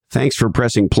Thanks for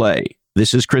pressing play.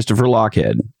 This is Christopher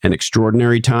Lochhead, and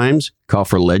extraordinary times call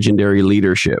for legendary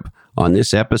leadership. On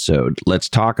this episode, let's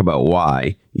talk about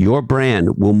why your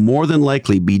brand will more than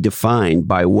likely be defined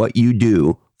by what you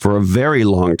do for a very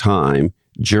long time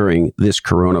during this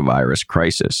coronavirus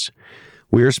crisis.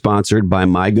 We are sponsored by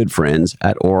my good friends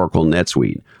at Oracle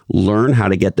NetSuite. Learn how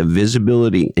to get the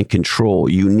visibility and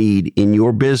control you need in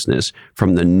your business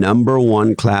from the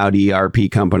 #1 cloud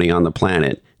ERP company on the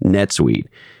planet, NetSuite.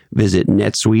 Visit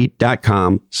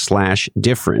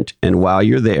netsuite.com/different. And while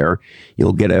you're there,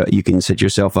 you can set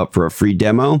yourself up for a free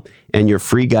demo and your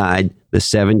free guide, the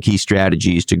 7 key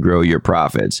strategies to grow your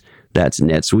profits. That's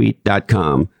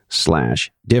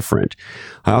netsuite.com/different.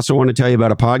 I also want to tell you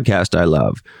about a podcast I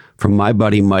love from my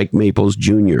buddy Mike Maples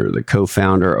Jr., the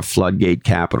co-founder of Floodgate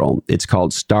Capital. It's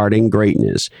called Starting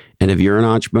Greatness. And if you're an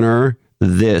entrepreneur,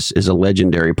 this is a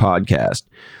legendary podcast.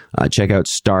 Check out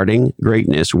Starting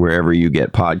Greatness wherever you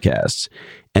get podcasts.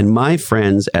 And my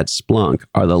friends at Splunk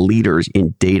are the leaders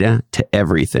in data to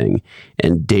everything.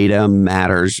 And data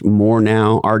matters more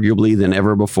now, arguably, than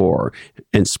ever before.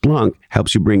 And Splunk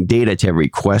helps you bring data to every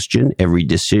question, every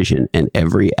decision, and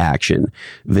every action.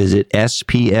 Visit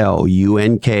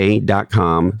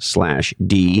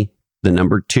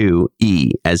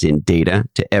splunk.com/D2E, as in data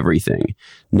to everything.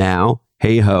 Now,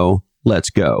 hey ho, let's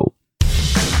go.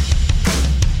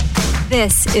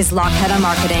 This is Lochhead on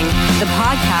Marketing, the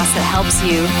podcast that helps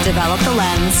you develop the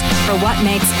lens for what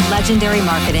makes legendary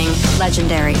marketing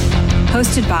legendary.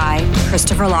 Hosted by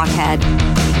Christopher Lochhead,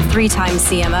 3-time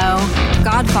CMO,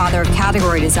 godfather of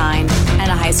category design, and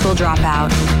a high school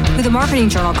dropout, who the Marketing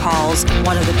Journal calls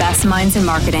one of the best minds in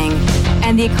marketing,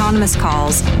 and The Economist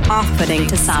calls off-putting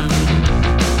to some.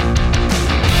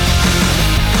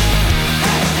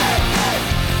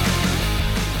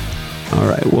 All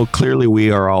right. Well, clearly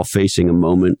we are all facing a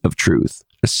moment of truth,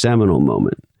 a seminal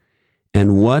moment.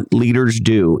 And what leaders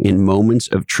do in moments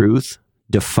of truth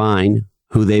define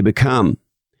who they become.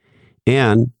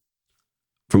 And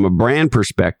from a brand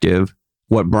perspective,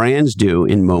 what brands do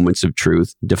in moments of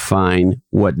truth define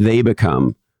what they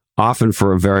become, often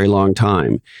for a very long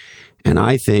time. And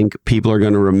I think people are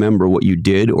going to remember what you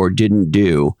did or didn't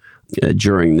do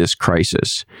during this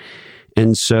crisis.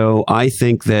 And so I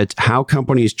think that how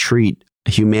companies treat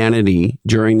humanity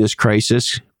during this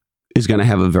crisis is going to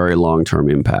have a very long-term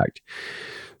impact.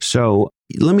 So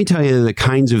let me tell you the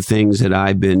kinds of things that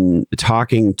I've been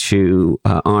talking to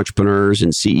entrepreneurs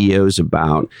and CEOs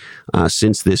about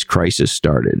since this crisis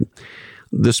started.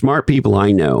 The smart people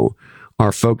I know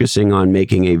are focusing on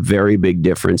making a very big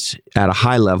difference at a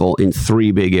high level in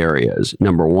 3 big areas.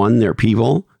 Number 1, their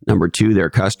people. Number 2,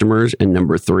 their customers. And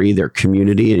number 3, their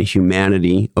community and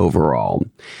humanity overall.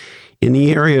 In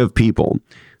the area of people,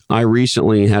 I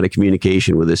recently had a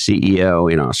communication with a CEO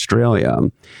in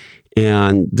Australia,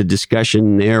 and the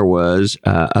discussion there was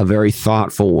a very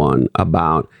thoughtful one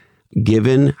about,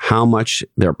 given how much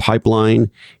their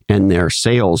pipeline and their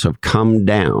sales have come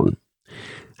down,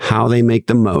 how they make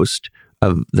the most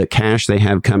of the cash they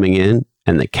have coming in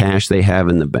and the cash they have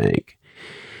in the bank.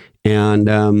 And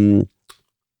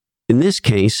in this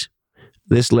case,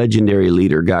 this legendary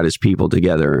leader got his people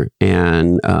together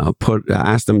and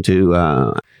asked them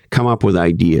to come up with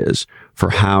ideas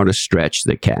for how to stretch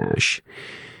the cash.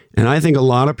 And I think a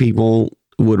lot of people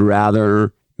would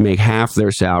rather make half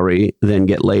their salary than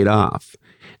get laid off.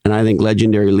 And I think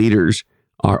legendary leaders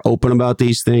are open about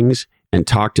these things and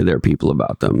talk to their people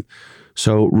about them.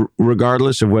 So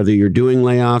regardless of whether you're doing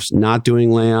layoffs, not doing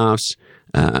layoffs,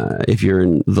 if you're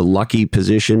in the lucky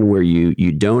position where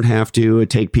you don't have to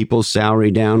take people's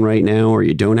salary down right now, or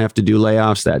you don't have to do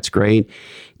layoffs, that's great.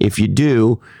 If you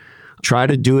do, try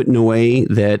to do it in a way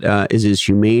that is as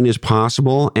humane as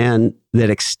possible and that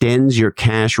extends your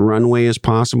cash runway as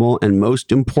possible. And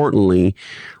most importantly,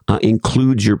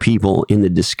 includes your people in the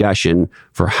discussion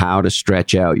for how to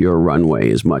stretch out your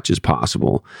runway as much as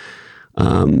possible.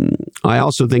 I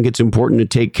also think it's important to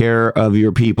take care of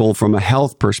your people from a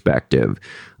health perspective,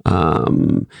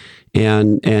 and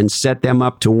set them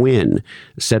up to win,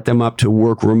 set them up to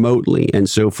work remotely and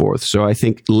so forth. So I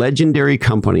think legendary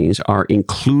companies are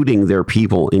including their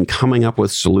people in coming up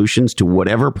with solutions to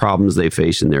whatever problems they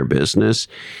face in their business,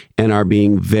 and are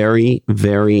being very,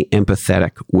 very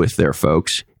empathetic with their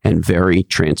folks and very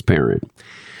transparent.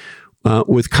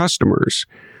 With customers,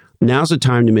 now's the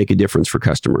time to make a difference for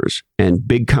customers. And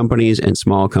big companies and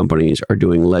small companies are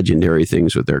doing legendary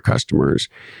things with their customers.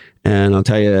 And I'll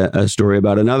tell you a story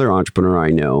about another entrepreneur I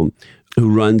know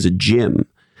who runs a gym.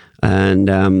 And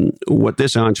what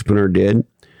this entrepreneur did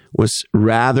was,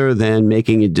 rather than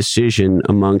making a decision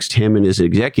amongst him and his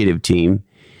executive team,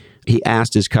 He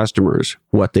asked his customers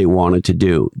what they wanted to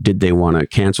do. Did they want to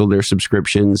cancel their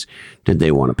subscriptions? Did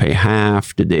they want to pay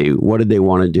half? What did they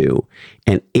want to do?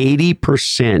 And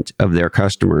 80% of their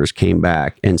customers came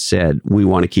back and said, we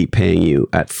want to keep paying you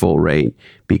at full rate,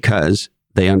 because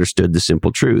they understood the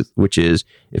simple truth, which is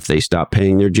if they stop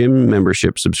paying their gym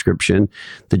membership subscription,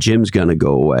 the gym's going to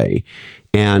go away.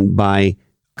 And by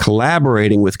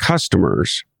collaborating with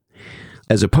customers,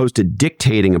 as opposed to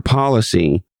dictating a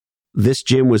policy, this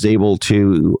gym was able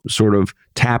to sort of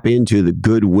tap into the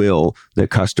goodwill that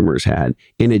customers had.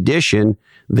 In addition,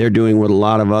 they're doing what a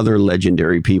lot of other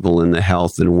legendary people in the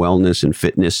health and wellness and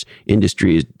fitness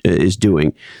industry is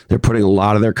doing. They're putting a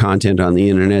lot of their content on the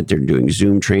internet. They're doing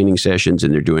Zoom training sessions,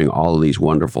 and they're doing all of these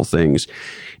wonderful things.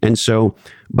 And so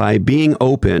by being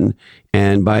open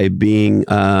and by being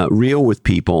real with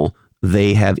people,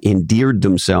 they have endeared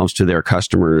themselves to their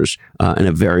customers in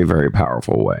a very, very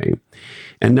powerful way.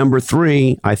 And number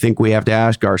 3, I think we have to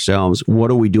ask ourselves, what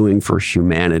are we doing for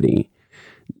humanity?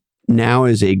 Now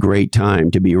is a great time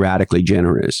to be radically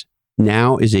generous.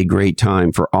 Now is a great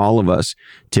time for all of us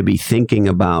to be thinking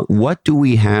about, what do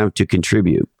we have to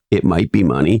contribute? It might be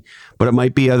money, but it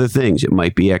might be other things. It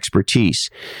might be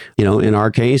expertise. In our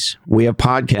case, we have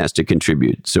podcasts to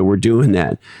contribute, so we're doing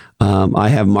that. I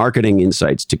have marketing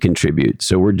insights to contribute,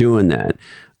 so we're doing that.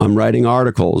 I'm writing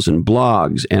articles and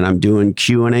blogs, and I'm doing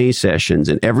Q&A sessions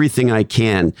and everything I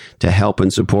can to help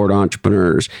and support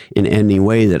entrepreneurs in any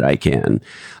way that I can.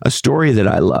 A story that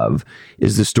I love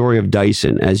is the story of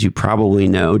Dyson. As you probably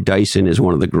know, Dyson is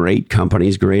one of the great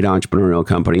companies, great entrepreneurial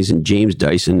companies, and James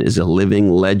Dyson is a living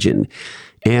legend.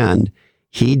 And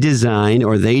they designed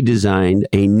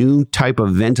a new type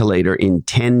of ventilator in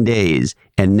 10 days,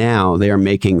 and now they are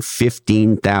making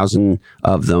 15,000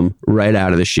 of them right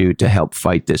out of the chute to help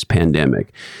fight this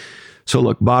pandemic. So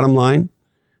look, bottom line,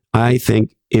 I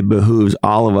think it behooves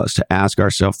all of us to ask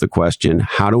ourselves the question,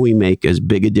 how do we make as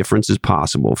big a difference as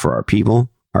possible for our people,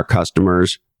 our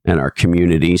customers, and our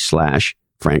community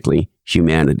 / frankly,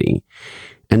 humanity?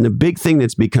 And the big thing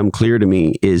that's become clear to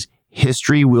me is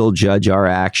history will judge our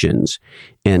actions,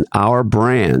 and our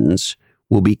brands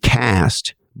will be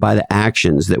cast by the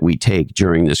actions that we take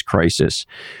during this crisis.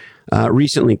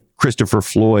 Recently, Christopher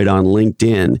Floyd on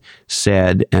LinkedIn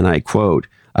said, and I quote,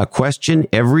 "A question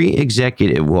every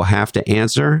executive will have to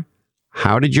answer: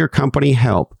 how did your company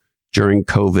help during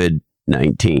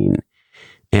COVID-19?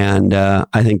 And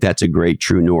I think that's a great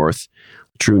true north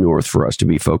for us to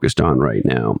be focused on right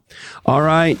now. All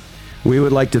right. We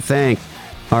would like to thank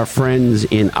our friends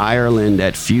in Ireland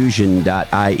at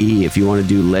fusion.ie. If you want to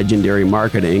do legendary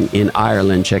marketing in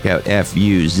Ireland, check out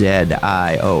fuzion.ie.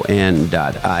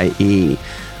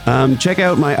 Check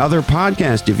out my other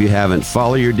podcast if you haven't.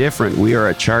 Follow Your Different. We are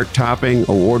a chart-topping,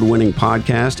 award-winning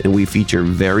podcast, and we feature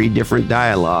very different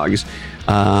dialogues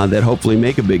that hopefully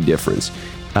make a big difference.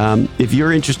 If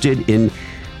you're interested in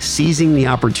seizing the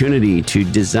opportunity to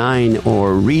design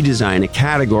or redesign a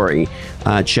category,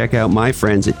 check out my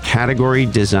friends at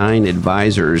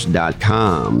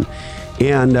categorydesignadvisors.com.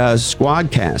 And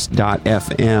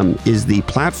Squadcast.fm is the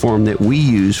platform that we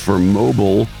use for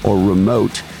mobile or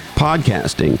remote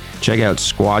podcasting. Check out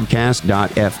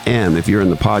Squadcast.fm if you're in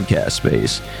the podcast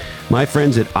space. My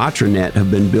friends at Atranet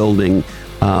have been building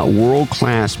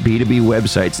world-class B2B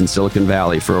websites in Silicon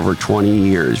Valley for over 20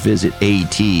 years. Visit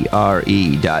atre.net.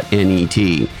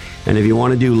 And if you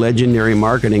want to do legendary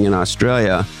marketing in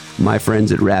Australia, my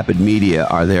friends at Rapid Media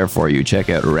are there for you. Check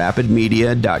out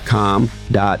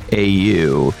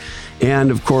rapidmedia.com.au.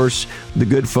 And of course, the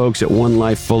good folks at One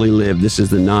Life Fully Lived. This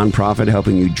is the nonprofit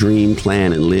helping you dream,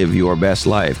 plan, and live your best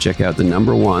life. Check out the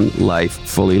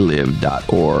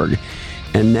 #1lifefullylived.org.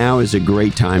 And now is a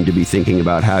great time to be thinking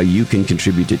about how you can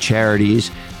contribute to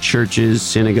charities, churches,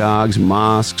 synagogues,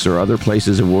 mosques, or other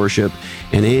places of worship,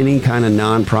 and any kind of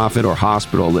nonprofit or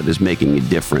hospital that is making a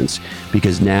difference,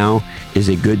 because now is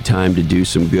a good time to do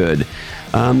some good.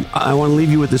 I want to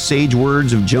leave you with the sage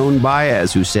words of Joan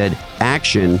Baez, who said,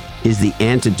 "Action is the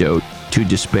antidote to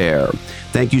despair."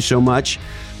 Thank you so much.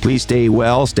 Please stay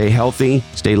well, stay healthy,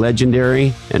 stay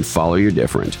legendary, and follow your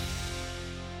different.